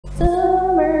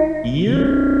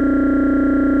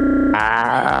You.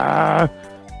 I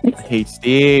hate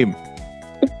Steam.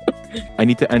 I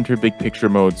need to enter big picture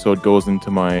mode so it goes into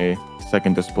my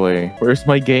second display. Where's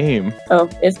my game? Oh,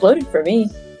 it's loaded for me.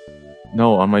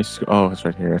 No, on my oh, it's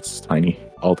right here. It's tiny.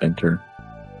 Alt enter.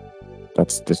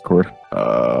 That's Discord.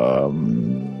 Hello.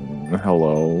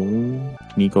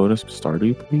 Can you go to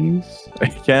Stardew, please? I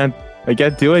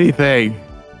can't do anything.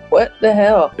 What the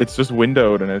hell? It's just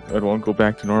windowed and it won't go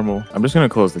back to normal. I'm just gonna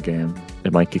close the game.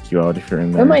 It might kick you out if you're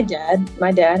in there. Oh, my dad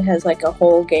has like a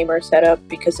whole gamer setup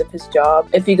because of his job.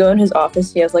 If you go in his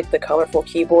office, he has like the colorful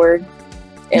keyboard.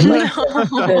 And like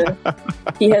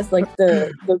he has like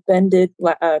the bended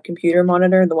computer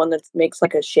monitor, the one that makes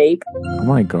like a shape. Oh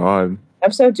my god.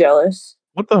 I'm so jealous.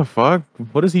 What the fuck?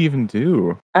 What does he even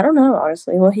do? I don't know,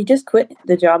 honestly. Well, he just quit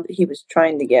the job that he was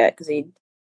trying to get because he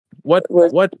Wait,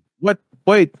 what?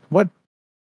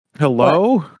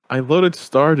 Hello? What? I loaded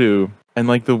Stardew and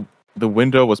like the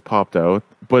window was popped out,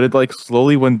 but it like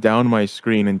slowly went down my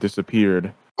screen and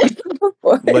disappeared.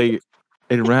 Like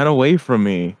it ran away from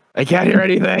me. I can't hear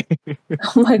anything.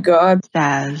 Oh my god.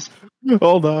 Staz.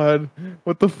 Hold on.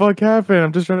 What the fuck happened?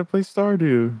 I'm just trying to play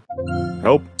Stardew.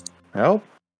 Help. Help.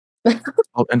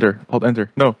 Alt enter.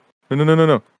 No.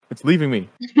 It's leaving me.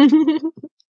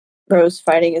 Bro's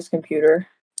fighting his computer.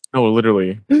 No,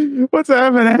 literally. What's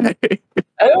happening?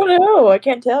 I don't know. I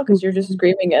can't tell because you're just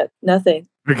screaming at nothing.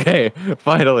 Okay,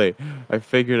 finally. I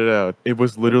figured it out. It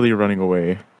was literally running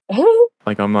away.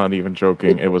 Like, I'm not even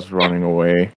joking. It was running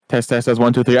away. Test,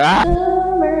 1, 2, 3. Ah!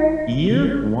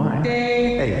 You? Why?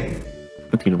 Hey.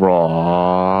 Looking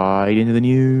right into the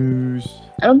news.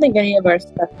 I don't think any of our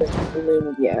stuff is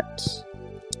ballooned yet.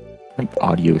 My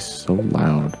audio is so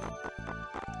loud.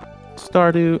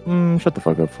 Stardew. Shut the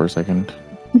fuck up for a second.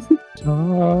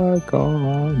 Talk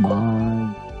on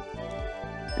my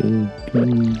baby.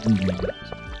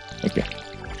 Okay.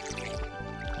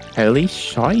 Holy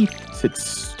shite,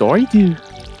 it's Stardew.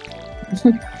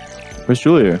 Where's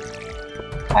Julia?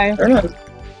 Hi.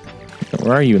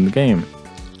 Where are you in the game?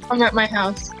 I'm at my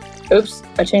house. Oops,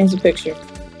 I changed the picture.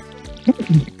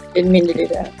 Didn't mean to do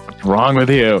that. What's wrong with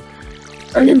you?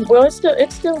 Well,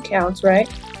 it still counts, right?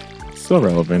 Still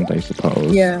relevant, I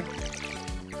suppose. Yeah.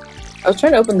 I was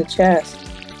trying to open the chest.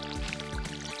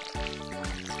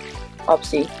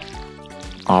 Opsy.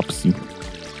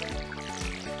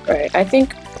 Right. I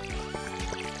think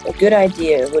a good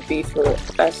idea would be for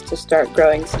us to start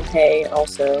growing some hay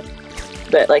also,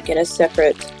 but like in a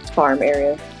separate farm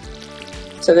area.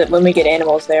 So that when we get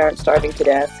animals, they aren't starving to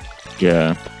death.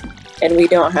 Yeah. And we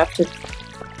don't have to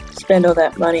spend all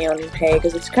that money on hay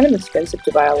because it's kind of expensive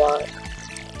to buy a lot.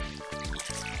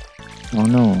 Oh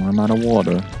no, I'm out of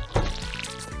water.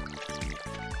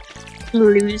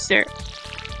 Loser.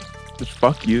 Just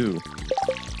fuck you.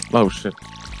 Oh shit.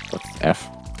 What's F?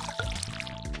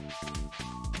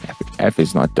 F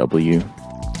is not W.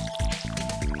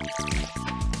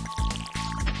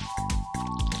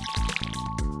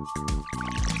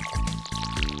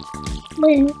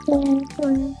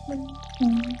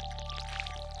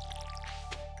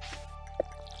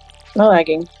 No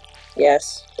lagging.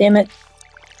 Yes. Damn it.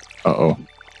 Uh-oh.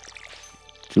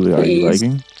 Julia, are you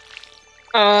lagging?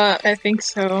 I think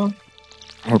so.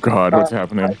 Oh god, what's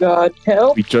happening? Oh god,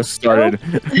 help! We just started.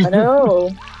 I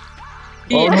know.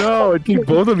 Oh no, it kicked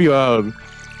both of you out.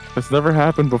 That's never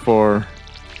happened before.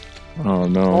 Oh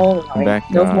no. Oh I'm back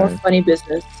no now. more funny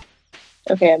business.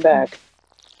 Okay, I'm back.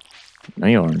 No,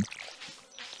 you aren't.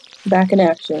 Back in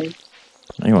action.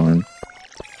 No, you aren't.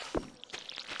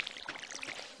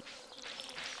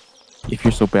 If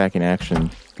you're so back in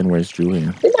action, then where's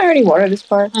Julia? Didn't I already water this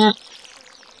part?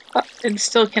 It's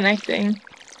still connecting.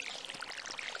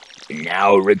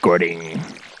 Now recording.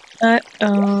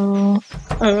 Oh,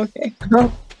 okay.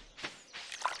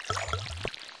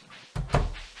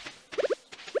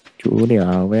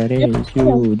 Julia, where is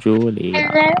you,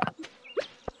 Julia?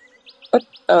 What?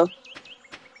 Oh.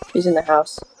 He's in the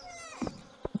house.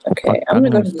 Okay, I'm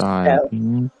gonna go to the cell.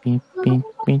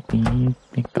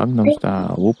 Gangnam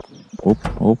Style. Whoop, whoop,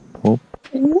 whoop, whoop.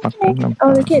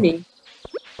 Oh, the kitty.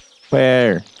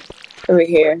 Where? Over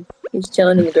here. He's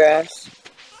chilling in the grass.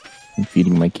 I'm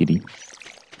feeding my kitty.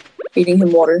 Feeding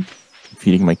him water.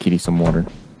 Feeding my kitty some water.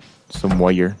 Some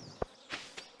wire.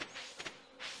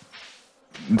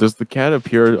 Does the cat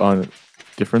appear on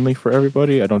differently for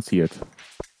everybody? I don't see it.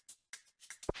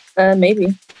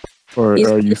 Maybe. Or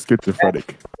are you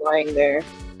schizophrenic? Lying there.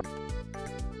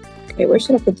 Okay, where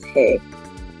should I put the hay?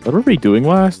 What were we doing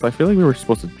last? I feel like we were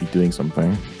supposed to be doing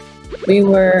something. We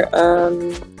were,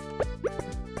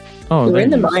 Oh, we were in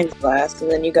the there it is. mines last, and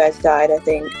then you guys died, I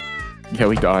think. Yeah,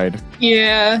 we died.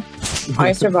 Yeah.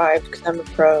 I survived because I'm a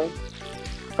pro.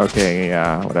 Okay,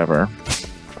 yeah, whatever.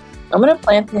 I'm gonna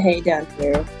plant the hay down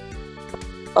here.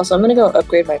 Also, I'm gonna go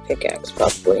upgrade my pickaxe,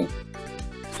 probably.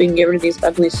 So we can get rid of these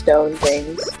ugly stone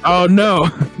things. Oh no!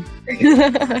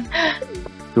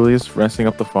 Julia's messing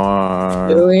up the farm.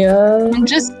 Julia.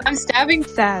 I'm stabbing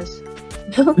Sash.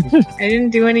 I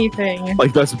didn't do anything.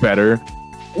 Like, that's better.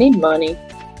 I need money.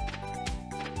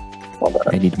 Hold on.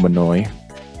 I need Manoy.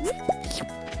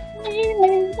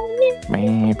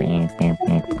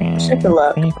 Check the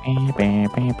luck.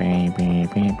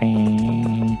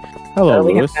 Hello, Oh,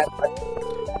 we have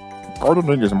Lewis.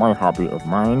 Gardening is my hobby of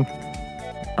mine.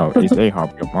 Oh, it's a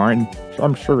hobby of mine. So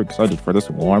I'm sure excited for this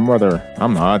warm weather.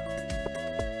 I'm not.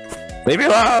 Leave me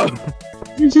alone!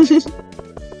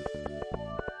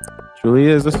 Julia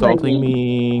is assaulting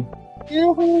me.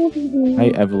 Hi,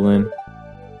 Evelyn.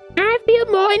 I feel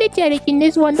more energetic in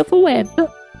this wonderful web.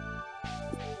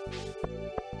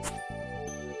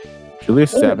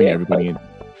 Julia's stabbing everybody.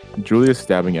 Julia's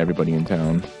stabbing everybody in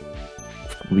town.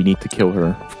 We need to kill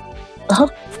her.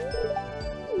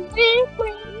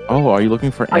 Oh, are you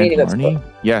looking for Aunt Marnie?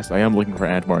 Yes, I am looking for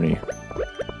Aunt Marnie.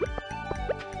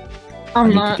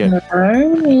 I'm not.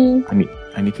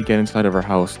 I need to get inside of her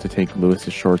house to take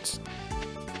Lewis's shorts.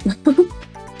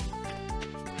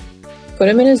 Put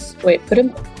him in his. Wait, put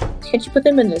him. Can't you put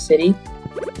them in the city?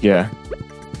 Yeah.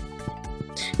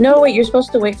 No, wait. You're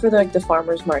supposed to wait for the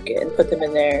farmer's market and put them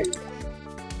in there.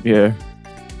 Yeah.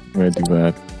 I'm gonna do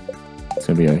that. It's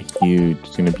gonna be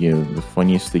it's gonna be the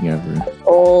funniest thing ever.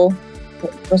 Oh.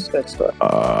 Let's go to the store.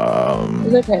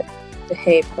 Look at the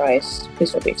hay price.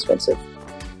 Please don't be expensive.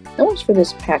 How much for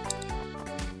this pack?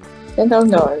 $10,000.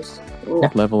 No.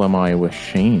 What level am I with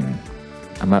Shane?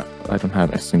 I don't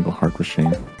have a single heart with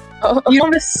Shane. Oh, You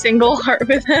don't have a single heart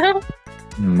with him?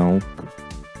 Nope.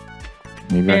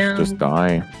 Maybe I should just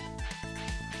die.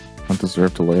 I don't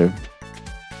deserve to live.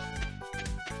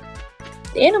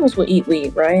 the animals will eat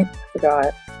wheat, right? I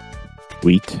forgot.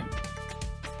 Wheat?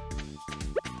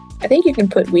 I think you can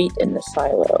put wheat in the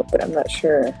silo, but I'm not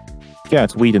sure. Yeah,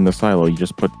 it's wheat in the silo. You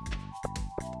just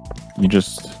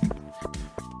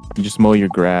mow your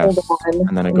grass, Hold on.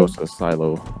 and then it goes to the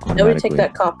silo No, we automatically. take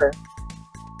that copper.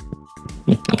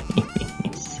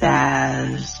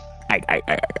 Saz.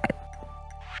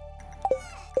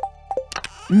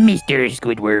 Mr.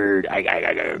 Squidward.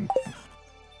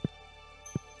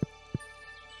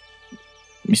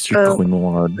 Mr. Oh,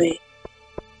 Quinward. wait.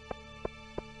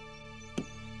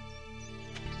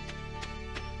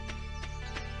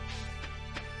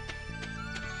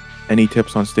 Any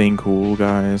tips on staying cool,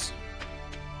 guys?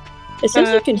 It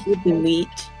says you can heat the wheat.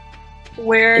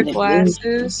 Wear In the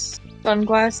glasses,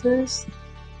 sunglasses.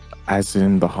 As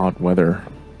in the hot weather.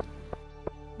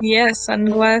 Yeah,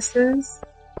 sunglasses.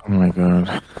 Oh my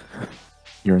god.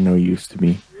 You're no use to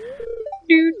me.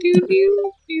 Do, do,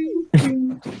 do, do,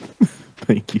 do.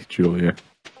 Thank you, Julia.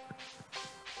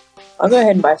 I'll go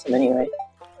ahead and buy some anyway.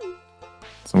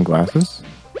 Some glasses?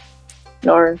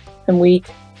 Nor some wheat.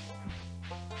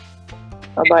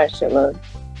 I'll buy a shitload.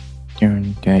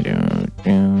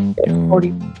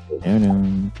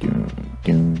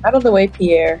 Out of the way,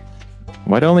 Pierre.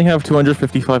 Why'd I only have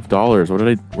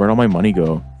 $255? Where'd all my money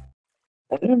go?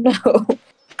 I don't know.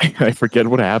 I forget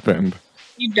what happened.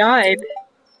 You died.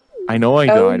 I know I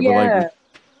Oh, died, yeah. but like,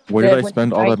 where Yeah, did I when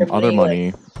spend you all died, that your other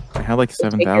money money? I had like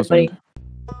Take your money. 7,000.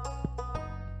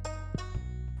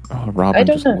 Oh, I Robin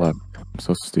don't just know. left. I'm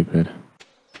so stupid.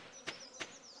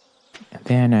 And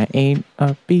then I ate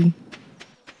a bee.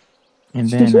 And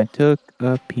then I took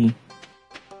a pee.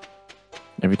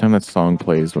 Every time that song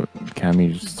plays,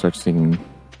 Cammy just starts singing.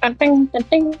 Ding,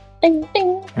 ding, ding,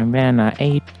 ding. And then I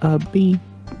ate a bee.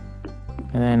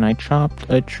 And then I chopped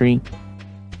a tree.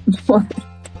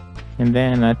 And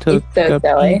then I took It's so a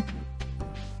silly. pee.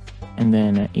 And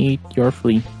then I ate your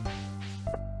flea.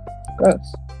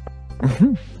 Gross.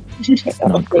 Mhm. Okay, I'll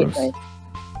not update gross. my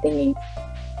thingy.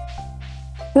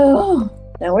 Oh,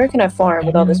 now where can I farm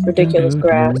with all this ridiculous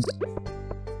grass?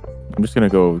 I'm just gonna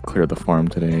go clear the farm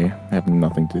today. I have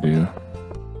nothing to do.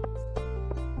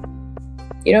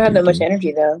 You don't have that much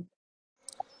energy though.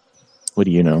 What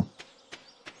do you know?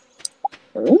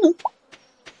 Mm.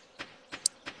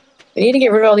 We need to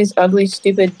get rid of all these ugly,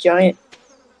 stupid, giant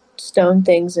stone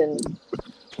things and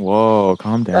Whoa,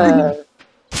 calm down.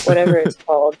 whatever it's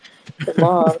called. The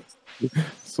logs.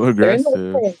 So They're in the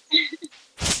aggressive. way.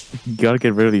 You gotta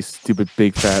get rid of these stupid,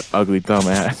 big, fat, ugly,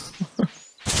 dumbass.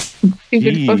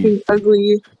 Stupid, Gee. fucking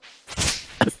ugly.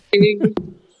 Pig.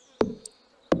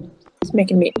 It's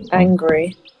making me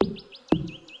angry.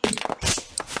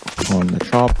 On the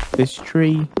chop this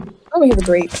tree. Oh, we have a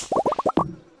grape.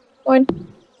 One.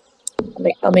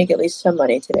 I'll make at least some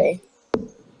money today.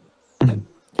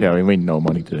 Yeah, we made no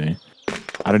money today.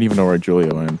 I don't even know where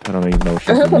Julia went. I don't even know what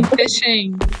she's doing.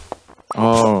 Fishing.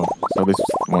 Oh, so at least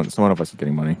one of us is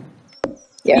getting money.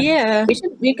 Yeah.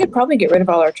 We could probably get rid of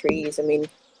all our trees. I mean,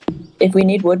 if we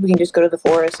need wood, we can just go to the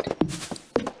forest.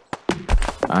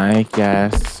 I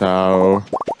guess so.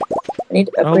 I need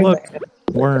to upgrade look, my...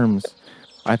 worms.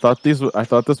 I thought this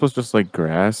was just like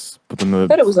grass, but then I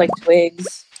thought it was like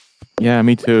twigs. Yeah,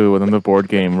 me too. And then the board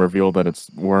game revealed that it's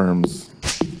worms.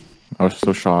 I was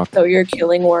so shocked. So you're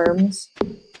killing worms?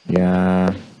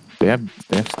 Yeah, they have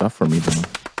stuff for me though,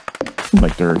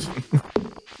 like dirt.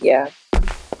 Yeah.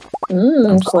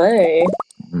 Clay.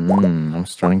 I'm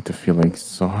starting to feel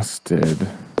exhausted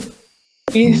and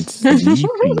Yes.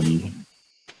 sleepy.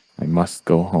 I must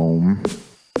go home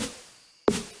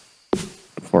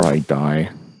before I die.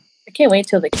 I can't wait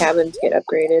till the cabins get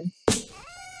upgraded.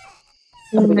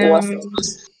 No.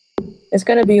 It's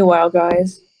gonna be a while,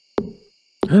 guys.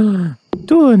 Tuna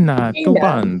to Tuna.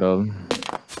 bundle.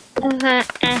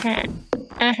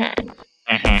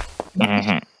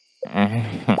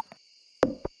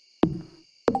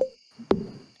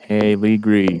 Hey,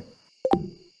 Ligri,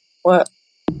 What?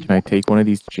 can I take one of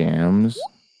these jams?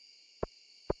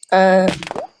 I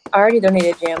already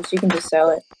donated jams. So you can just sell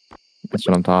it. That's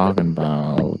what I'm talking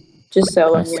about. Just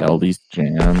sell I them. sell these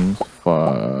jams.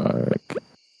 Fuck.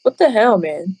 What the hell,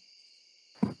 man?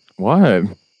 What? Why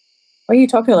are you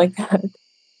talking like that?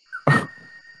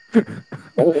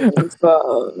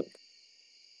 Fuck.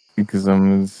 Because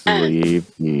I'm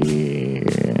sleepy.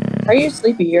 Are you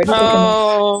sleepy? You're already taking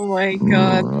Oh my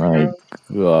god. My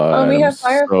God. Oh, we have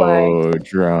I'm fireflies. so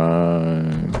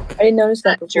drunk. I didn't notice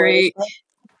that before. Drake.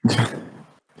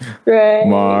 Right.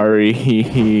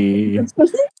 Mari.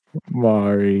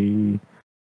 Mari.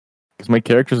 Because my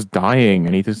character's dying. I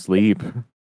need to sleep.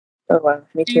 Oh wow,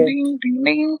 me too. Ding, ding,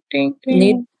 ding, ding, ding.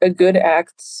 Need a good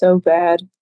act so bad.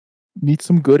 Need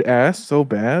some good ass so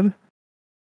bad?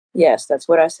 Yes, that's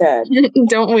what I said.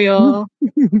 Don't we all?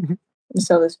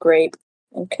 Sell this grape.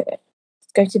 Okay.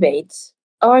 Let's go to Bates.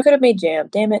 Oh, I could have made jam.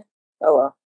 Damn it. Oh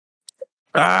well.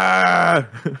 Ah!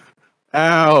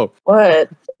 Ow! What?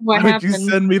 What Why happened? did you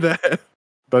send me that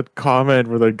comment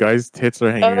where the guy's tits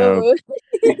are hanging out? Oh.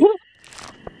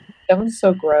 That one's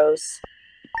so gross.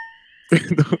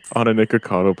 On a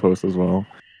Nikocado post as well.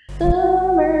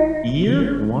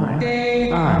 You what?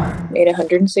 Made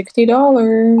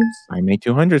 $160. I made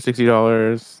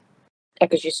 $260.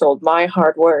 Because you sold my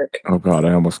hard work. Oh god,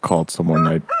 I almost called someone.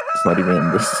 It's not even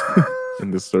in this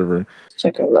in this server.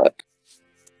 Check our luck.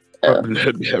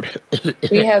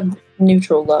 We have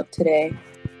neutral luck today.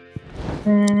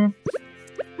 Mm.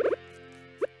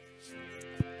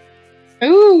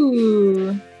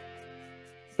 Ooh.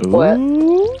 What?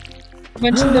 Ooh,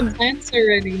 Bunch of the plants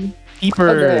already.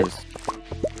 keepers.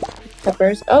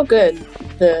 Peppers. Oh, good.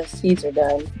 The seeds are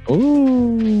done.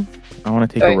 Ooh, I want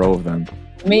to take Alright. a row of them.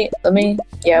 Let me.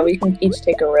 Yeah, we can each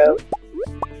take a row.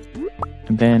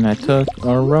 And then I took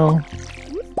a row,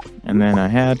 and then I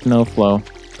had no flow.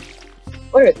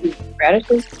 What are these?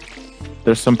 Radishes?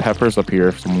 There's some peppers up here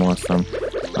if someone wants them.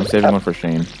 I'm saving one for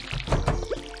Shane.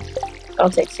 I'll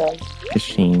take some. Because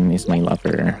Shane is my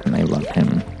lover, and I love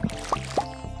him.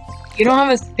 You don't have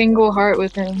a single heart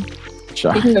with him.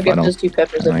 Shut You can go I get don't- those 2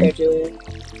 peppers up there, Julia.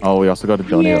 Oh, we also got to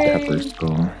donate Yay. the peppers.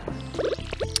 So.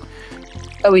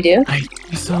 Oh, we do? I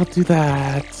guess I'll do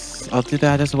that. I'll do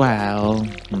that as well.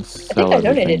 I think I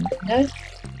donated. Didn't I?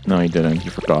 No, he didn't. He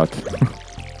forgot.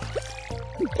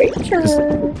 Great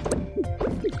turn.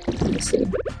 Let's see.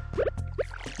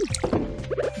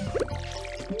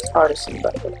 Artisan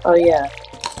butter. Oh, yeah.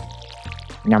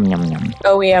 Yum, yum, yum.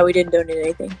 Oh, yeah, we didn't donate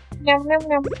anything. Yum, yum,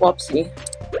 yum. Whoopsie.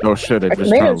 Oh shit, I Our just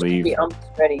trying to tomatoes should leave. be almost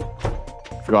ready.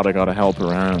 Forgot I gotta help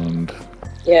around.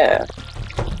 Yeah.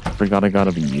 Forgot I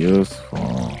gotta be useful.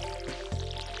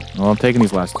 Well, I'm taking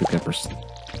these last 2 peppers.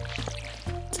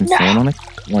 Since no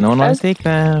one wanna take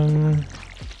them.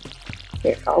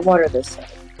 Here, I'll water this.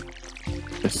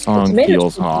 This song Tomatoes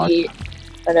feels should hot. be-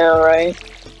 I know, right?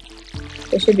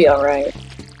 They should be alright.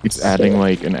 It's adding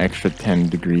like an extra 10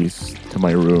 degrees to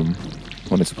my room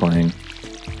when it's playing.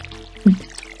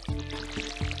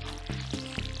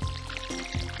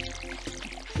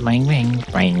 Bang, bang,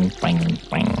 bang, bang,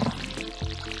 bang.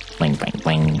 Bang, bang,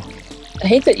 bang. I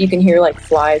hate that you can hear like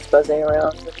flies buzzing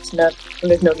around when it's not when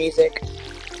there's no music.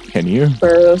 Can you? For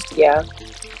a roast, yeah.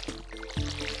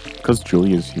 Because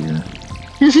Julia's here.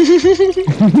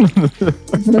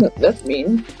 That's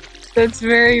mean. That's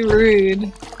very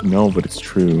rude. No, but it's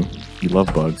true. You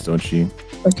love bugs, don't you?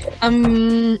 Okay.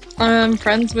 I'm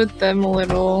friends with them a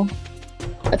little.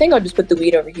 I think I'll just put the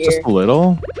weed over here. Just a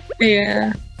little?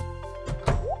 Yeah.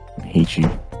 I hate you.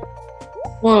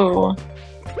 Whoa.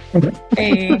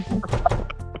 Hey.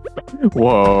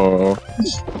 Whoa.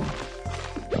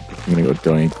 I'm gonna go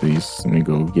donate these. I'm gonna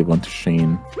go give one to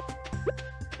Shane.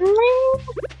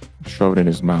 Shove it in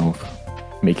his mouth.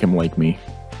 Make him like me.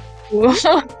 Love,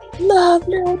 love.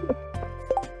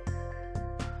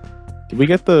 Did we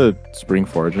get the spring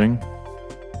foraging?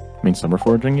 I mean, summer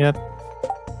foraging yet?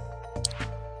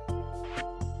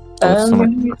 Oh,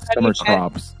 summer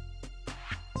crops.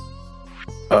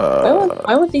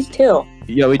 I want these too.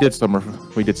 Yeah, we did summer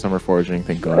foraging.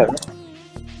 Thank God. Whatever.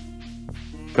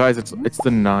 Guys, it's the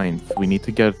 9th. We need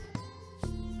to get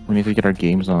our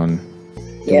games on.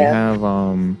 Do Yeah. we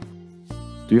have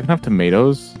do you even have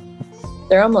tomatoes?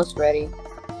 They're almost ready.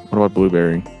 What about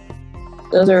blueberry?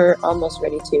 Those are almost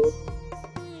ready too.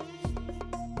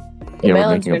 The Yeah, we're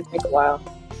melon's making gonna take a while.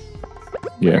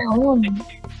 Yeah.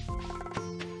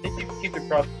 If you keep the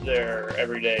crops there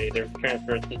every day, they're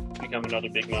transferred to become another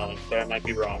big melon, so I might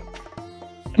be wrong.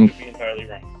 I could be entirely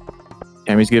wrong.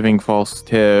 Tammy's giving false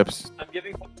tips. I'm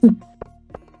giving.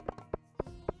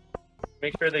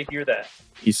 Make sure they hear that.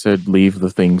 He said leave the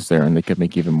things there and they could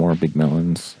make even more big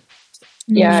melons.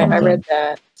 Yeah, I Something. read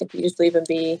that. If you just leave them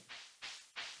be.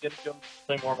 Get to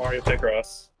play more Mario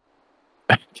Picross.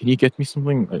 Can you get me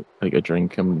something like a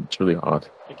drink? It's really hot.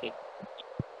 Okay.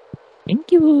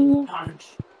 Thank you.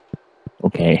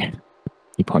 Okay.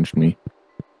 He punched me.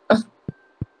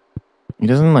 He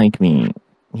doesn't like me.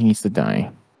 He needs to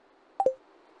die.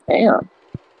 Damn.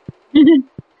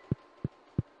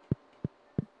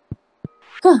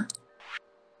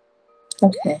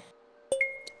 Okay.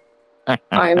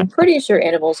 I'm pretty sure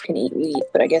animals can eat wheat,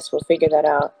 but I guess we'll figure that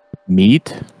out.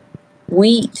 Meat?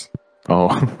 Wheat. Oh.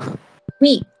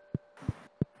 Wheat.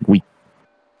 Meat.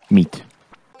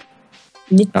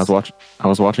 Meat. I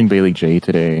was watching Bailey J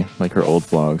today, like her old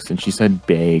vlogs, and she said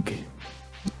bag.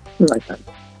 Oh my God.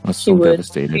 I was She so would.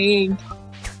 devastated. Big.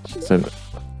 She said,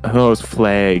 oh, it was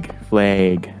flag,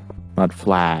 not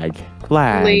flag,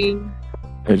 flag, Leg.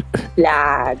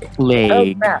 Flag. Oh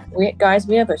leg. crap. Guys,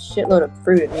 we have a shitload of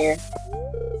fruit in here.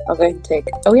 I'll go ahead and take.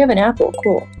 Oh, we have an apple.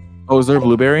 Cool. Oh, is there a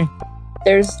blueberry?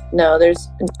 There's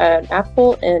an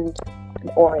apple and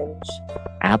an orange.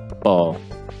 Apple.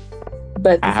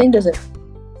 But the thing doesn't.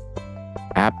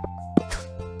 Apple.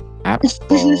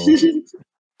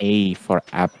 A for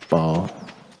apple.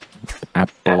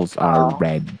 Apples are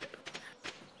red.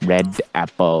 Red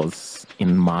apples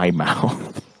in my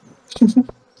mouth.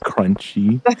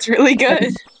 Crunchy. That's really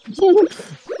good.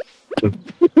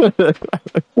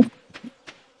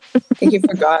 I think you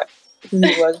forgot who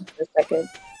he was for a second.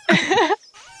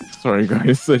 Sorry,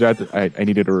 guys. I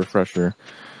needed a refresher.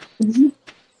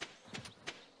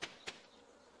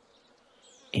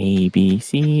 A B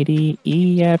C D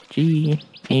E F G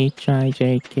H I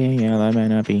J K L M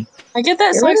N O P. I get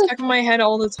that You're song right. stuck in my head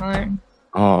all the time.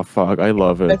 Oh fuck, I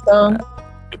love it. That song.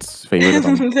 It's favorite.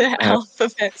 The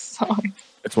alphabet song.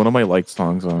 It's one of my liked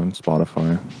songs on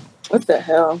Spotify. What the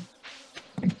hell?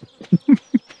 You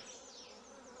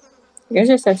guys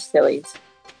are such sillies.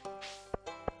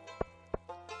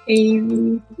 A.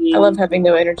 I love having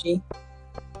no energy.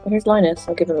 Oh, here's Linus.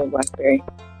 I'll give him a blackberry.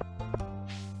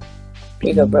 Here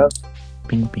you go, bro.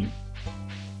 Bing bing.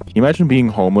 Can you imagine being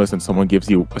homeless and someone gives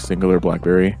you a singular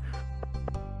blackberry?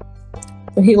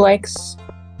 So he likes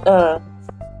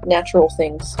natural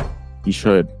things. He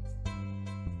should.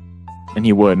 And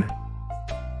he would.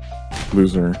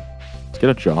 Loser. Get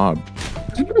a job.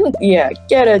 Yeah,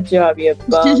 get a job, you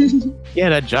bum.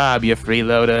 Get a job, you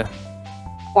freeloader.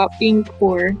 Stop being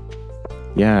poor.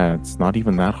 Yeah, it's not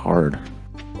even that hard.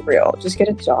 For real, just get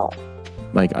a job.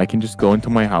 Like, I can just go into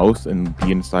my house and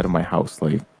be inside of my house.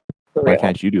 Like, For why real.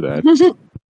 can't you do that? Imagine not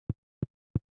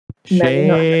having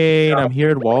a Shane, job. I'm here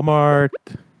at Walmart.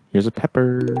 Here's a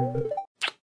pepper.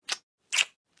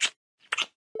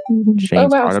 Shane's Oh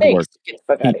wow, hard at thanks. work. Get the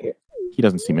fuck out of here. He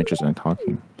doesn't seem interested in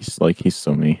talking. He's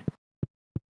so me.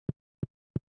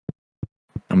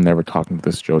 I'm never talking to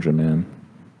this Jojo man.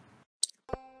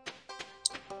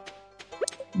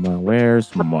 Now,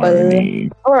 where's money?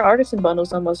 Oh, our artisan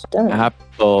bundle's almost done.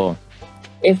 Apple.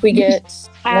 If we get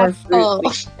more fruit, Apple.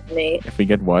 we can make. If we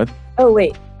get what? Oh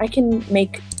wait, I can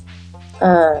make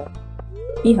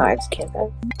beehives, can't I?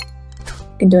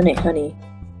 I can donate honey.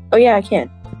 Oh yeah, I can.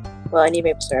 Well, I need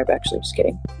maple syrup actually, just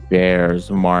kidding. There's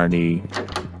Marnie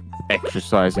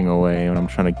exercising away when I'm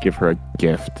trying to give her a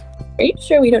gift. Are you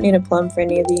sure we don't need a plum for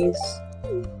any of these?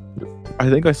 I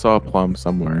think I saw a plum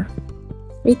somewhere.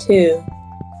 Me too.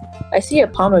 I see a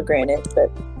pomegranate, but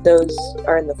those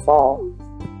are in the fall.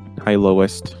 Hi,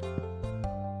 lowest.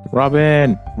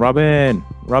 Robin! Robin!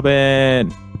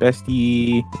 Robin!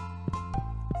 Bestie.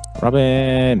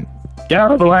 Robin. Get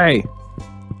out of the way.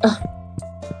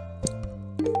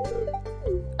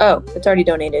 Oh, it's already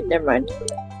donated. Never mind.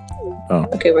 Oh.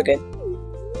 Okay, we're good.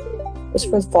 It's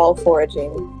for fall foraging.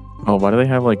 Oh, why do they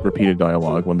have like repeated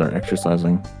dialogue when they're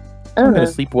exercising? I don't I'm know.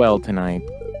 gonna sleep well tonight.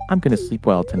 I'm gonna sleep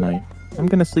well tonight. I'm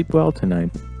gonna sleep well tonight.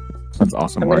 That's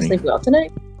awesome, I'm gonna Marnie. sleep well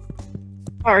tonight.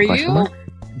 Are Question you? mark?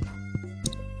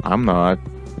 I'm not.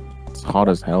 It's hot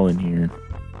as hell in here.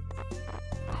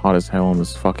 Hot as hell in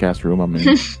this fuck ass room I'm in.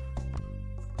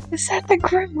 Is that the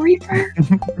Grim Reaper?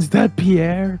 Is that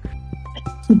Pierre?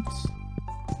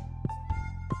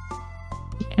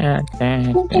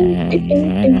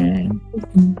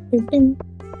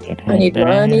 I need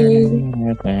money.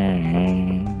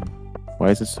 Why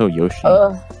is it so Yoshi?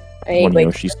 Ugh, I hate One waking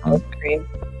Yoshi up song. with cream.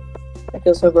 I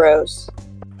feel so gross.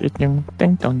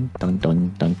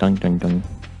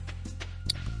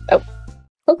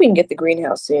 Hope we can get the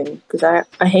greenhouse soon, because I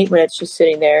hate when it's just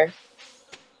sitting there.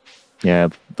 Yeah,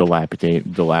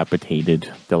 dilapidated,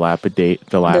 Dilapidated.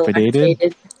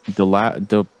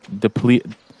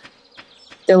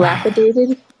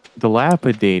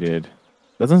 dilapidated.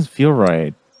 Doesn't feel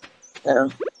right.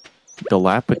 No.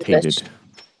 Dilapidated.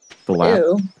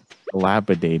 Ew.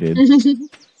 Dilapidated.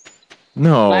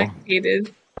 No.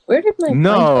 Lactated. Where did my pine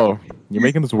No. You're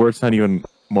making this word sound even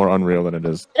more unreal than it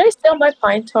is. Did I sell my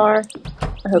pine tar?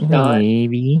 I hope not.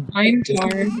 Maybe. Pine tar.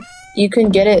 You can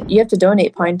get it. You have to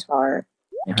donate pine tar.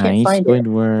 I can't Hi, find it.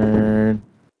 Squidward.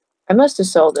 I must have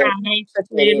sold it. Such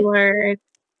an idiot. Squidward.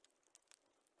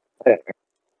 Whatever.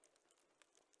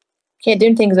 Can't do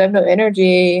anything because I have no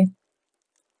energy.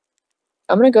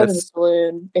 I'm gonna go to the That's-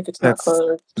 saloon if it's not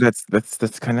closed.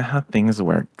 That's kind of how things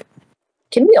work.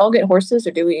 Can we all get horses,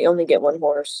 or do we only get one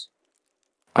horse?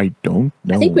 I don't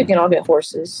know. I think we can all get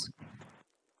horses.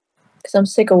 Because I'm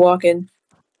sick of walking.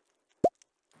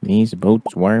 These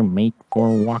boats were made for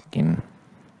walking.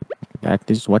 That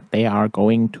is what they are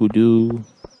going to do.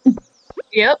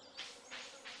 Yep.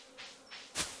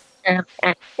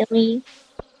 Actually.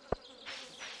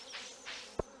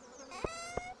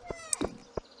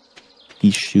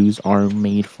 These shoes are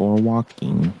made for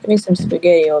walking. Give me some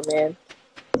spaghetti, old man.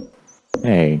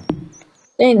 Hey,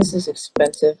 Dang, this is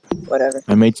expensive. Whatever.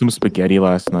 I made some spaghetti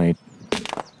last night.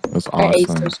 It was I ate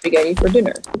awesome. some spaghetti for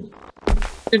dinner.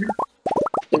 Dinner.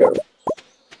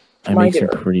 I my made some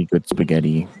dinner. pretty good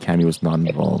spaghetti. Cammy was not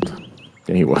involved.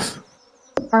 Yeah, he was.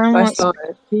 I saw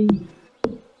it.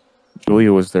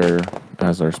 Julia was there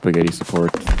as our spaghetti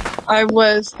support. I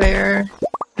was there.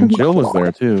 And Jill was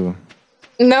there too.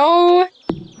 No,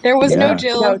 there was Yeah. no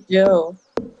Jill. No, Jill.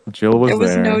 Jill was There was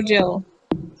there. no Jill.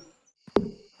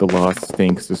 The lost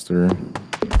stink sister.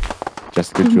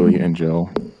 Jessica, Julia, and Jill.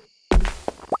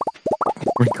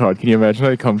 Oh my god, can you imagine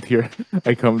I come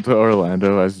to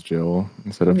Orlando as Jill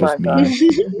instead Oh of my just god. me?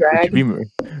 Drag.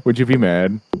 Would you be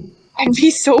mad? I'd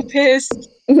be so pissed.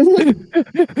 You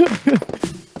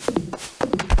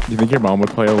think your mom would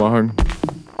play along?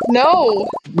 No.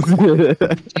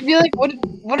 She'd be like,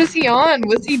 what is he on?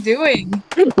 What's he doing?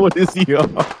 What is he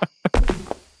on?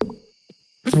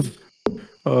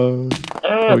 Oh,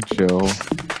 Jill.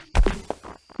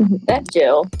 That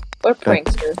Jill. What a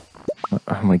prankster.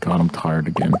 Oh my god, I'm tired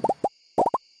again.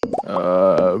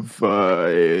 Fuck.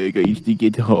 I used to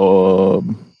get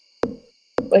home.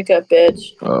 Wake up,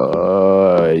 bitch.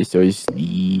 I'm so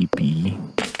sleepy.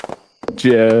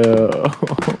 Jill.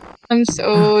 I'm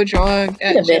so drunk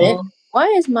Wait a at minute. Jill. Why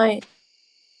is my...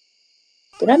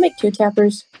 Did I make 2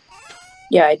 tappers?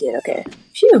 Yeah, I did. Okay.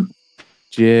 Phew.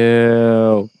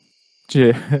 Jill.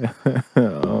 Jill.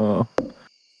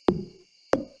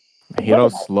 I hate how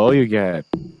slow you get.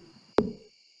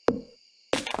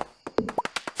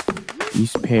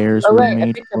 These pears Oh, were right. I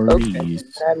made picked for up oak resin. these.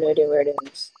 I have no idea where it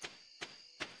is.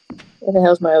 Where the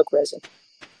hell's my oak resin?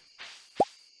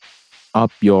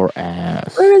 Up your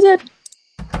ass. Where is it?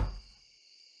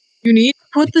 You need to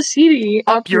put the CD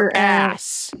up your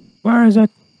ass. Where is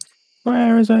it?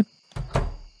 Where is it?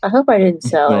 I hope I didn't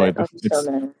sell No, it. I'm so it's-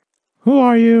 mad. Who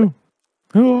are you?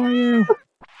 Who are you?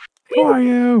 Who are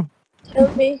you?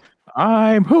 Tell me.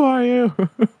 Who are you?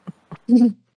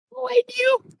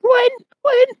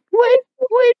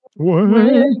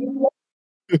 When?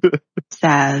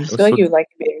 Says. Do I you like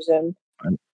Invader Zim?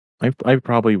 I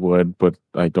probably would, but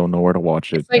I don't know where to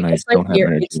watch it, It's like and I it's like don't have the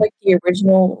energy. it's like the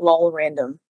original LOL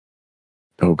random.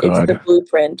 Oh It's the god.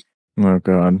 blueprint. Oh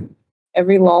god.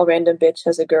 Every LOL random bitch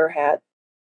has a Gur hat.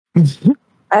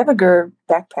 I have a Gur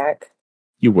backpack.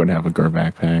 You wouldn't have a Gur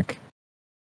backpack.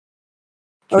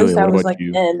 At least Julia, I what was about like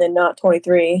you? 10 and not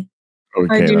 23.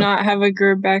 Okay, I do then. not have a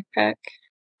Gur backpack.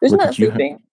 Who's What not did you ha-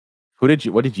 sleeping?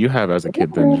 What did you have as a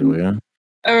kid then, Julia?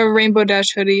 A Rainbow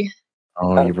Dash hoodie.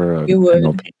 Oh, you were a You would.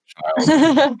 NLP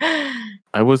child.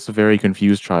 I was a very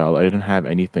confused child. I didn't have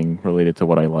anything related to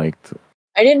what I liked.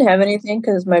 I didn't have anything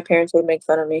because my parents would make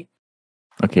fun of me.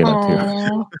 Okay, that too.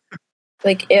 Aw.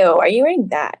 Like, ew, are you wearing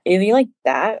that? Are you like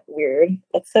that? Weird.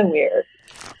 That's so weird.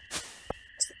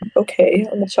 Okay,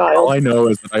 I'm a child. All I know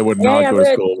is that I would Yeah, not yeah, go to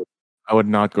but- school. I would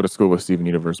not go to school with Steven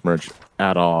Universe merch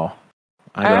at all.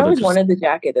 I always wanted the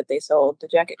jacket that they sold. The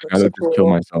jacket I'd looks rather so just kill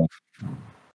cool. myself.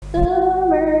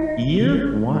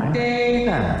 You want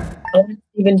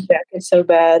Even jacket so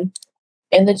bad.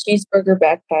 And the cheeseburger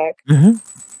backpack.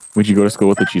 Would you go to school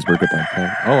with a cheeseburger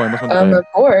backpack? Oh, I must want to Of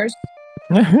course.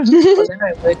 Well, then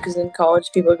I would, because in college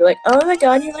people would be like, "Oh my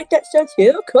god, you like that stuff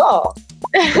too? Cool."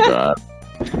 Oh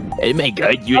my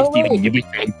god, you Oh, wait. Universe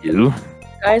fan too?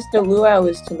 Guys, the luau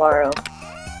is tomorrow.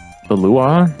 The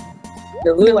luau?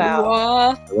 The luau.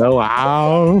 Aw.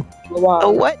 Luau.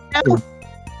 Luau. what?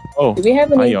 Oh, Do we have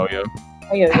hi any? Yo-Yo.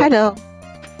 Oh, yeah. Hello.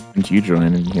 Did you join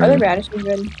in here? Are the radishes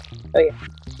ready? Oh yeah.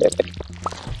 Perfect.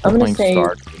 I'm gonna Playing say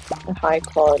Stardew. a high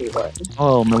quality one.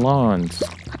 Oh, melons.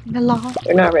 Hello.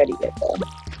 They're not ready yet though.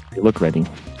 They look ready.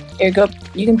 Here, go.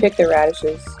 You can pick the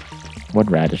radishes. What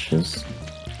radishes?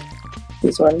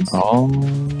 These ones. Oh.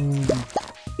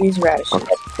 These radishes.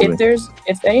 Okay.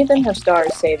 If any of them have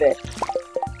stars, save it.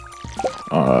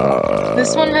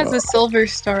 This one has a silver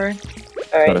star.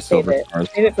 All got a right, save silver it. star.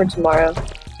 Save it for tomorrow.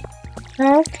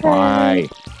 Okay. Why?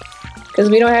 Because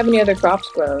we don't have any other crops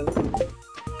grown.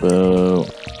 Boo.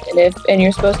 And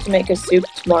you're supposed to make a soup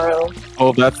tomorrow.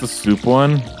 Oh, that's the soup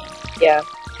one? Yeah.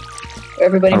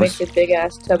 Everybody I makes was- a big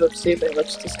ass tub of soup and it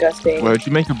looks disgusting. Why would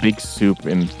you make a big soup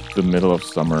in the middle of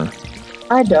summer?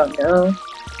 I don't know.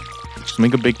 Just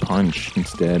make a big punch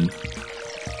instead.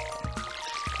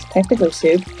 Technically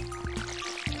soup.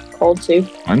 Cold soup.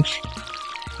 Punch?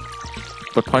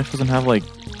 But punch doesn't have like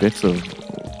bits of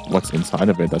what's inside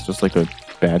of it. That's just like a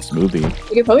bad smoothie.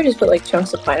 You could probably just put like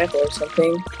chunks of pineapple or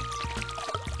something.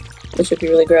 Which would be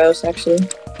really gross, actually.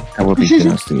 That would be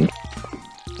nasty.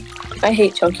 I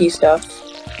hate chunky stuff.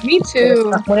 Me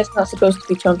too. When it's not supposed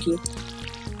to be chunky.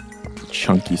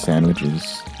 Chunky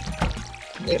sandwiches.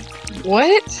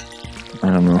 What? I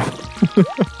don't know.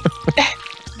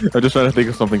 I'm just trying to think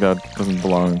of something that doesn't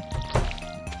belong.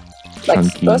 Like,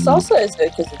 Chunky. well, salsa is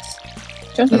good because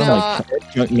it's chunky I don't No.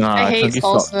 salsa. like nah, I hate chunky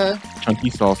salsa. Chunky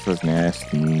salsa is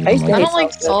nasty. I used to I hate don't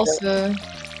like salsa,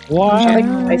 salsa. What? I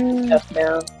like spicy stuff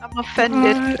now. I'm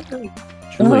offended.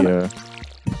 Julia.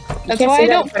 That's can't why say I that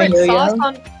don't in front put of Yoyo. sauce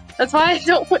on. That's why I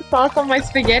don't put sauce on my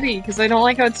spaghetti because I don't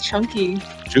like how it's chunky.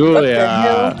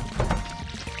 Julia.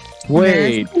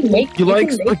 Wait. You like can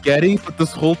make- spaghetti, but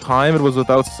this whole time it was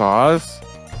without sauce?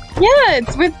 Yeah,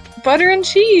 it's with butter and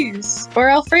cheese or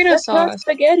Alfredo That's not sauce.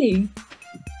 spaghetti.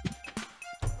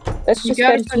 That's You just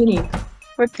gotta fettuccine.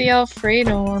 Put the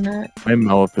Alfredo on it. My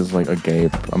mouth is like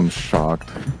agape. I'm shocked.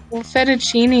 Well,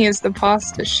 fettuccine is the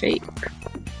pasta shape.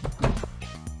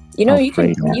 You know,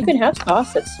 Alfredo. you can have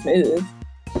sauce that's smooth.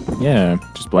 Yeah,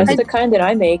 just blend That's it. the kind that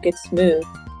I make. It's smooth.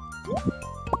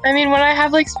 I mean, when I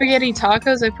have like spaghetti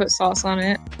tacos, I put sauce on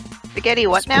it. Spaghetti,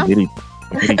 what now? Spaghetti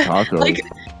tacos. Like,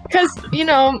 because, you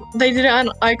know, they did it on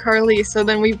iCarly, so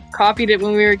then we copied it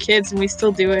when we were kids and we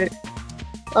still do it.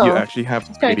 Oh, You actually have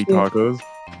kinda spaghetti cute. tacos?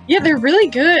 Yeah, they're really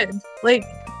good. Like,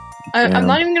 Yeah. I'm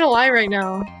not even gonna lie right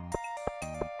now.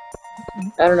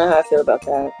 I don't know how I feel about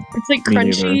that. It's like Me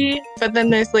crunchy, but then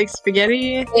there's like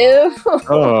spaghetti. Ew.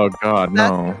 Oh god,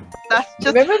 no. That's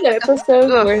just Remember the episode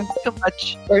Ugh. where, too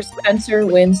much. where Spencer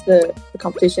wins the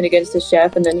competition against the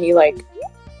chef, and then he like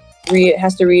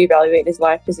has to reevaluate his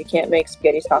life because he can't make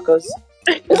spaghetti tacos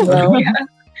as well. Yeah.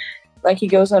 Like he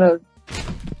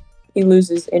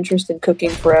loses interest in cooking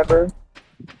forever.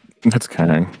 That's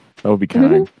kind. That would be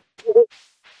kind.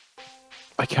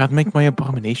 I can't make my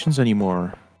abominations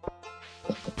anymore.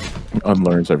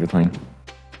 Unlearns everything.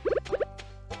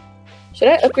 Should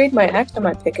I upgrade my axe or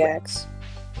my pickaxe?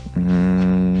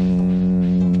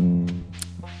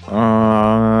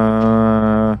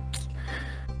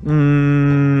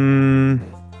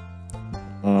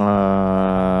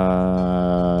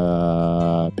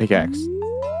 Pickaxe.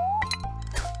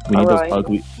 We need Alright.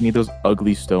 we need those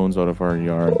ugly stones out of our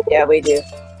yard. Yeah, we do.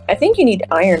 I think you need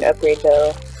iron upgrade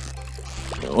though.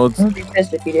 Well, it's, I'd be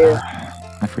pissed if you do.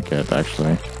 I forget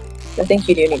actually. I think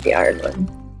you do need the iron one.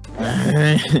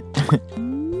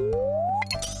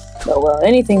 Oh well,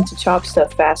 anything to chop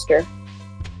stuff faster.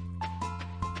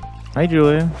 Hi,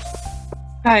 Julia.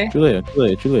 Hi. Julia.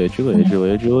 What? Julia. Get over here.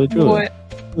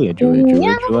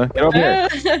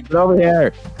 Get over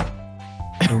here.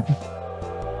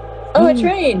 Oh, a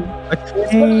train! A Let's go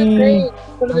to the train.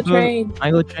 Go to the train. I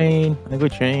go train. I go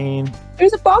train.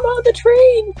 There's a bomb on the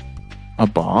train. A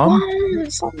bomb?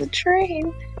 Bombs on the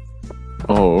train.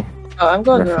 Oh. Oh, I'm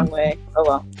going the wrong way. Oh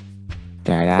well.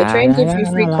 The train gives you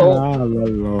free coal. Who's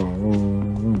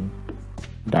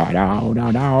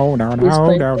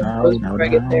playing before I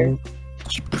get there?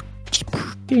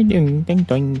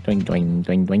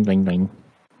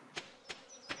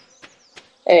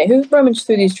 Hey, who's rummaged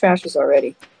through these trashes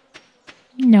already?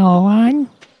 No one.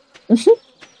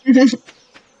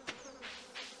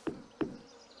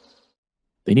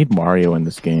 They need Mario in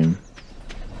this game.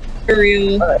 For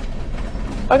real.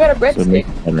 I got a So it breadstick makes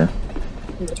it better.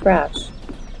 in the trash.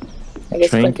 I The guess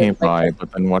train Clint came doesn't like by, it.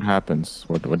 but then what happens?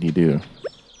 What do you do?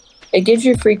 It gives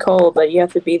you free coal, but you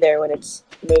have to be there when it's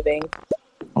moving.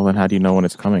 Well, then how do you know when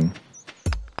it's coming?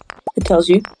 It tells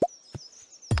you.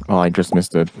 Oh, I just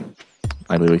missed it.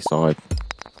 I literally saw it.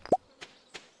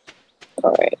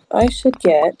 Alright, I should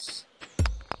get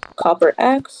copper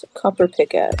axe, copper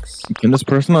pickaxe. Can this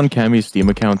person on Cammy's Steam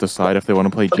account decide if they want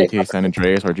to play Okay. GTA San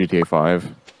Andreas or GTA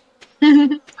 5?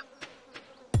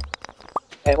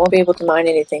 I won't be able to mine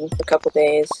anything for a couple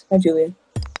days. Hi, Julia.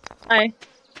 Hi.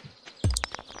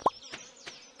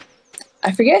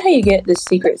 I forget how you get this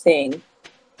secret thing.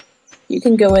 You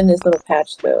can go in this little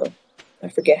patch, though. I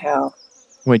forget how.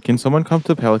 Wait, can someone come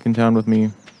to Pelican Town with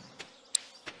me?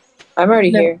 I'm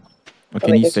already No. here. Or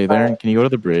can wait, you there's stay there? five. Can you go to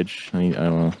the bridge? I don't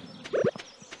know.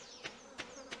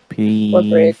 Please. What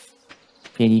bridge?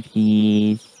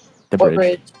 Please. The What bridge.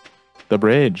 bridge? The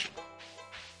bridge.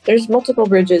 There's multiple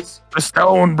bridges. The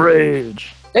stone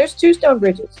bridge. There's 2 stone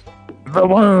bridges. The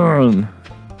one.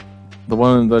 The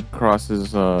one that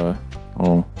crosses, the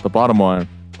bottom one.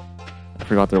 I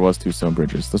forgot there was 2 stone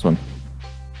bridges. This one.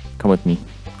 Come with me.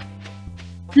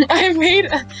 I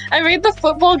made the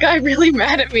football guy really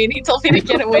mad at me, and he told me to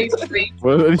get away from me.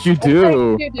 What did you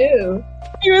do? What did you do?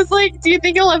 He was like, "Do you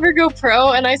think you'll ever go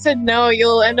pro?" And I said, "No,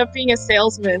 you'll end up being a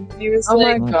salesman." And he was Oh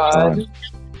like, my god.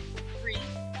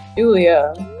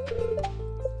 Julia.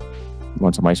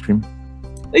 Want some ice cream?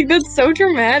 "Like that's so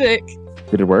dramatic."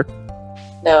 Did it work?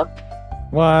 No.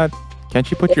 What? Can't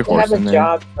you put You your have to horse have in a there?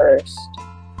 job first.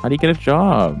 How do you get a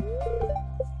job?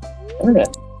 I don't know.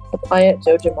 Apply at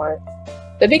Joja Mart.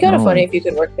 That'd be kind of No. funny if you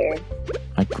could work there.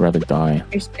 I'd rather die.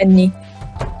 Here's Penny.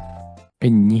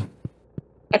 Penny.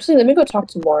 Actually, let me go talk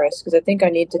to Morris, because I think I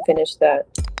need to finish that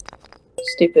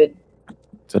stupid...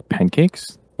 Is that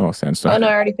pancakes? Oh, sandstone. Oh no,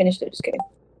 I already finished it. Just kidding.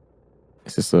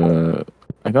 Is this a...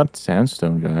 I got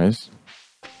sandstone, guys.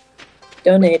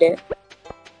 Donate it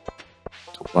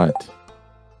To what?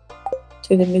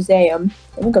 to the museum.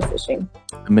 Let me go fishing.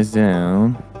 A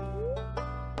museum.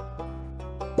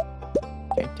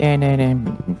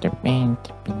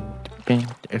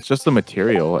 It's just a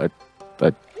material,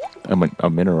 a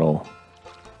mineral.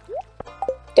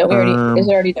 Don't we already... Is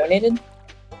it already donated?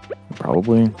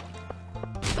 Probably. I'm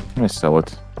gonna sell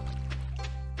it.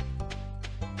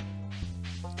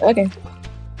 Okay.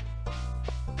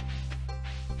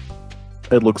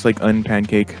 It looks like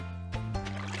unpancake.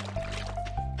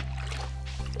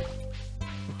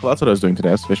 Well, that's what I was doing today.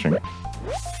 I was fishing.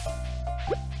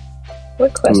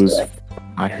 What quest Who's- do I...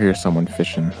 I hear someone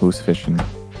fishing. Who's fishing?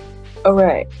 Oh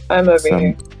right, I'm over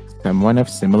here. Someone of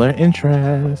similar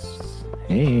interests.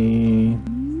 Hey.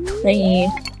 Hey.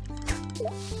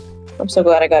 I'm so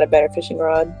glad I got a better fishing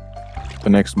rod. The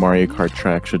next Mario Kart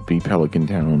track should be Pelican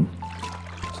Town.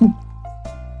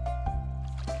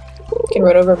 Can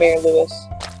run over Mayor Lewis.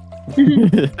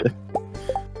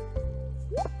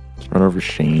 Run over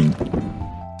Shane.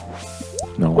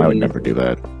 No, I would never do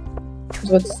that. I was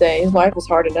about to say, his life is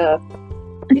hard enough.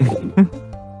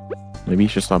 Maybe you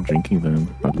should stop drinking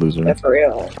then, that loser. Yeah, for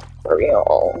real. For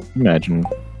real. Imagine.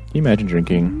 Can you imagine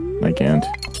drinking? I can't.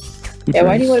 Who Yeah,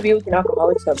 why do you drinks? want to be with an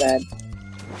alcoholic so bad?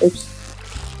 Oops.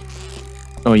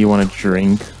 Oh, you want to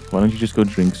drink? Why don't you just go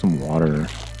drink some water,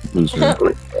 loser?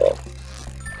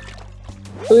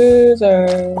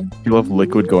 Loser. You love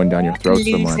liquid going down your throat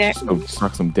so much. Loser. So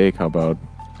suck some dick, how about?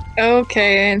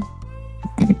 Okay.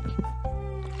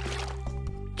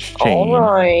 Shane.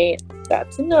 Alright.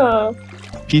 That's enough.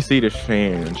 PC to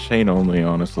Shane. Shane only,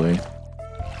 honestly.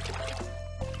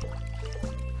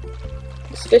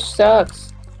 This fish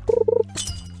sucks.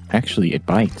 Actually, it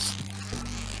bites.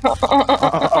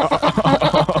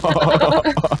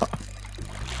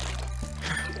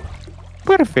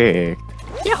 Perfect.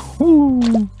 Yahoo!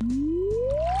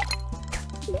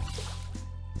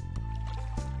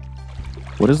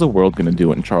 What is the world gonna do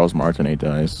when Charles Martinet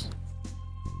dies?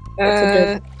 That's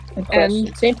a good question.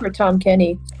 and- Same for Tom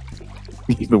Kenny.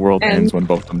 The world And- ends when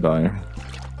both of them die.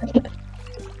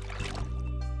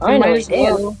 I know Might he as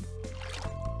well. did.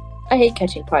 I hate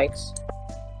catching pikes.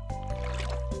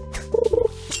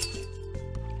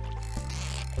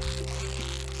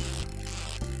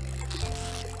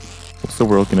 What's the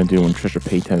world gonna do when Trisha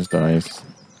Paytas dies?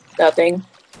 Nothing.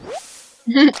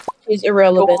 She's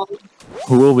irrelevant.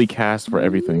 Who will we cast for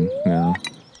everything now?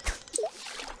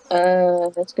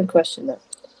 That's a good question though.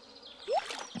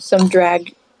 Some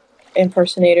drag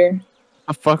impersonator.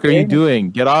 What the fuck are you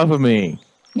doing? Get off of me!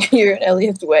 You're in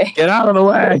Elliot's way. Get out of the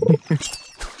way!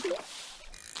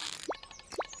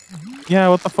 Yeah,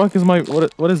 what the fuck is my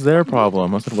what is their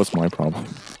problem? I said, what's my problem?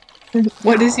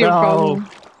 What is your No. problem?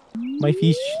 My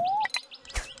fish.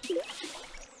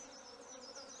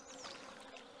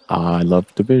 I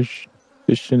love to fish.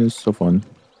 Fishing is so fun.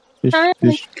 Fish, I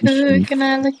fish, like to fish, cook and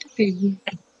I like to fish.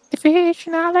 The fish,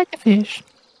 and I like to fish.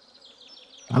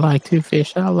 I like to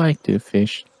fish. I like to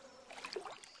fish.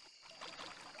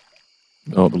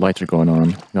 Oh, the lights are going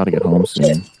on. Gotta get home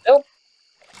soon. Nope.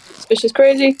 This fish is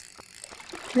crazy.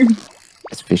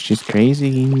 This fish is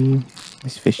crazy.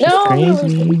 This fish No, is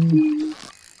crazy.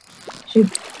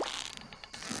 Shoot.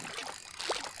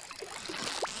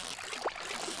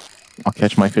 I'll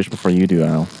catch my fish before you do,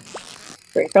 Al.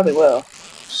 You probably will.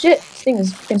 Shit, this thing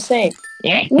is insane.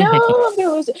 No, I'm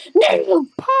gonna lose it. No!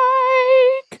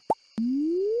 Pike!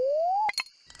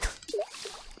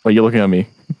 Wait, you're looking at me.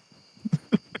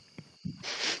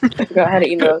 I forgot how to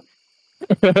emote.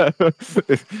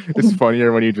 It's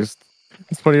funnier when you just.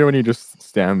 It's funnier when you just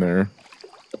stand there.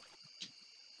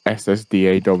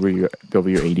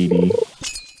 SSDAWWADD.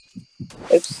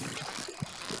 Oops.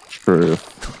 True.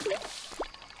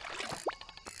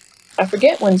 I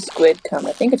forget when squid come.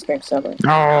 I think it's during summer.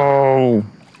 No.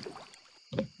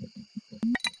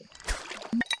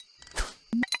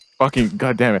 Fucking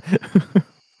goddamn it!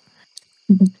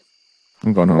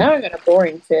 I'm going home. Now I got a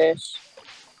boring fish.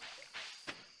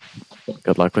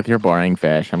 Good luck with your boring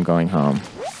fish. I'm going home.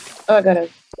 Oh, I got a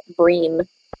bream.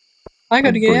 I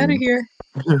gotta get out of here.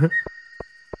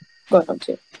 Going home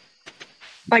too.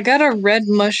 I got a red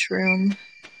mushroom.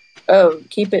 Oh,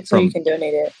 keep it so you From- can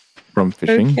donate it. From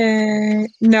fishing. Okay.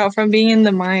 No, from being in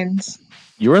the mines.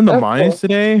 You were in the Oh, mines cool.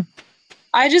 today.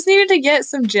 I just needed to get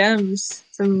some gems.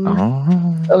 Some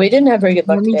Oh. Oh, we didn't have very good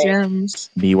luck money today. gems.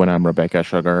 Me when I'm Rebecca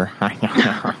Sugar.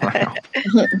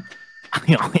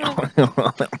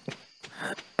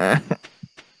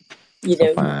 You know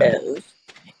who Fine. else?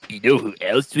 You know who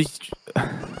else was?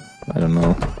 I don't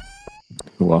know.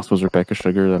 Who else was Rebecca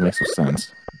Sugar? That makes no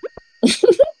sense.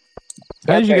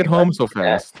 How did you get home so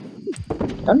fast? I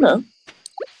don't know.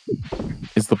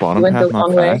 Is the bottom Went the path not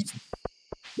long way. fast?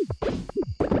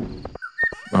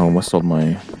 Oh, I whistled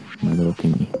my little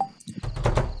thingy.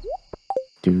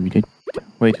 Dude,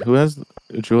 wait, who has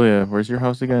Julia? Where's your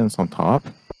house again? It's on top.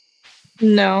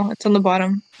 No, it's on the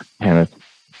bottom. Damn it.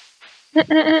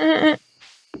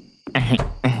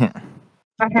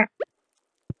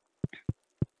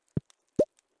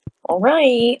 All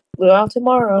right, we'll go out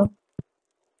tomorrow.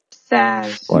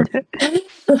 Saz. What?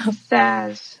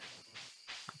 Saz.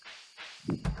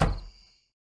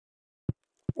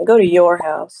 I go to your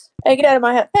house. Hey, get out of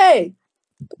my house. Hey,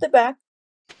 put it back.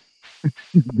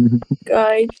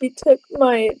 Guys, she took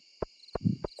my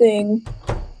thing.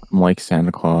 I'm like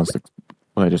Santa Claus.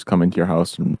 Will I just come into your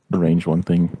house and arrange one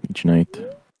thing each night?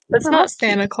 That's not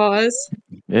Santa Claus.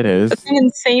 It is. That's an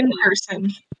insane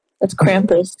person. That's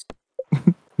Krampus.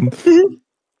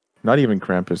 Not even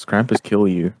Krampus. Krampus kill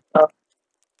you.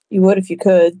 You would if you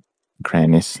could.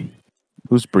 Kranis.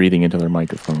 Who's breathing into their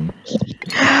microphone?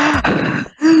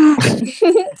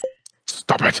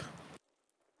 Stop it.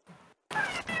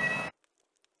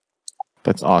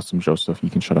 That's awesome, Joseph. You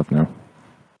can shut up now.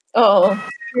 Oh,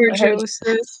 Poor I heard-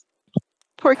 Joseph.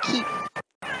 Poor Keith.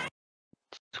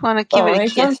 Just want to give it he a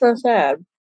sounds kiss. so sad.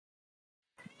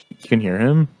 You can hear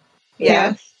him?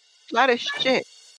 Yeah. A lot of shit.